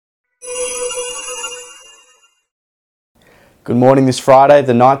Good morning this Friday,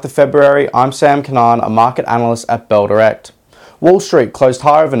 the 9th of February. I'm Sam Kanan, a market analyst at Bell Direct. Wall Street closed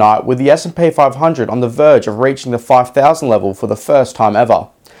higher overnight with the S&P 500 on the verge of reaching the 5,000 level for the first time ever.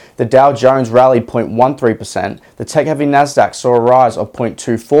 The Dow Jones rallied 0.13%, the tech-heavy Nasdaq saw a rise of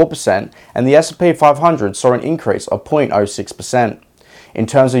 0.24%, and the S&P 500 saw an increase of 0.06%. In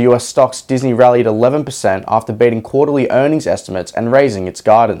terms of US stocks, Disney rallied 11% after beating quarterly earnings estimates and raising its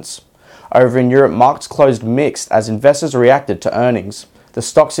guidance. Over in Europe, markets closed mixed as investors reacted to earnings. The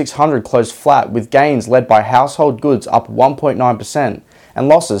Stoxx 600 closed flat with gains led by household goods up 1.9% and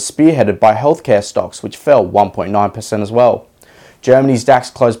losses spearheaded by healthcare stocks which fell 1.9% as well. Germany's DAX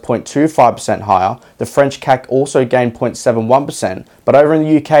closed 0.25% higher. The French CAC also gained 0.71%, but over in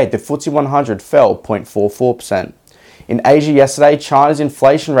the UK, the FTSE 100 fell 0.44%. In Asia yesterday, China's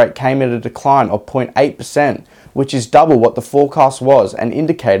inflation rate came at a decline of 0.8%, which is double what the forecast was and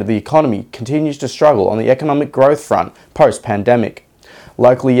indicated the economy continues to struggle on the economic growth front post-pandemic.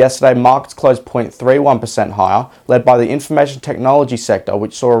 Locally yesterday, markets closed 0.31% higher, led by the information technology sector,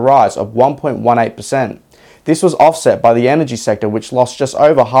 which saw a rise of 1.18%. This was offset by the energy sector, which lost just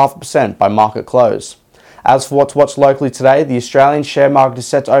over 0.5% by market close. As for what's watched locally today, the Australian share market is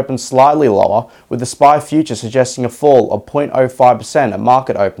set to open slightly lower, with the SPI future suggesting a fall of 0.05% at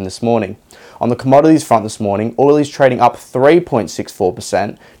market open this morning. On the commodities front this morning, oil is trading up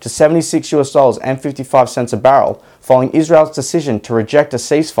 3.64% to $76.55 a barrel, following Israel's decision to reject a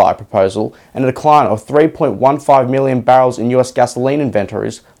ceasefire proposal and a decline of 3.15 million barrels in US gasoline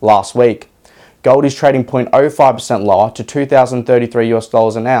inventories last week. Gold is trading 0.05% lower to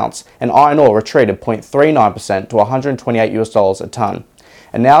 $2,033 an ounce, and iron ore retreated 0.39% to $128 a tonne.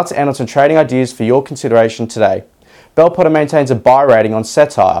 And now to end on some trading ideas for your consideration today. Bell Potter maintains a buy rating on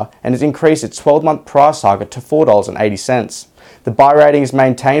Cettire and has increased its 12-month price target to $4.80. The buy rating is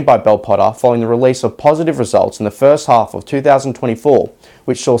maintained by Bell Potter following the release of positive results in the first half of 2024,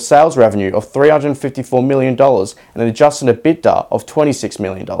 which saw sales revenue of $354 million and an adjusted EBITDA of $26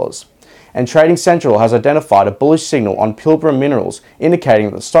 million. And Trading Central has identified a bullish signal on Pilbara Minerals, indicating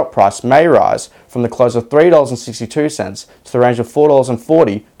that the stock price may rise from the close of $3.62 to the range of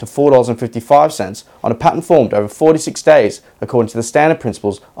 $4.40 to $4.55 on a pattern formed over 46 days, according to the standard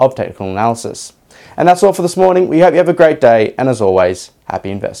principles of technical analysis. And that's all for this morning. We hope you have a great day, and as always,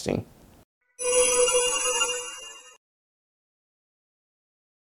 happy investing.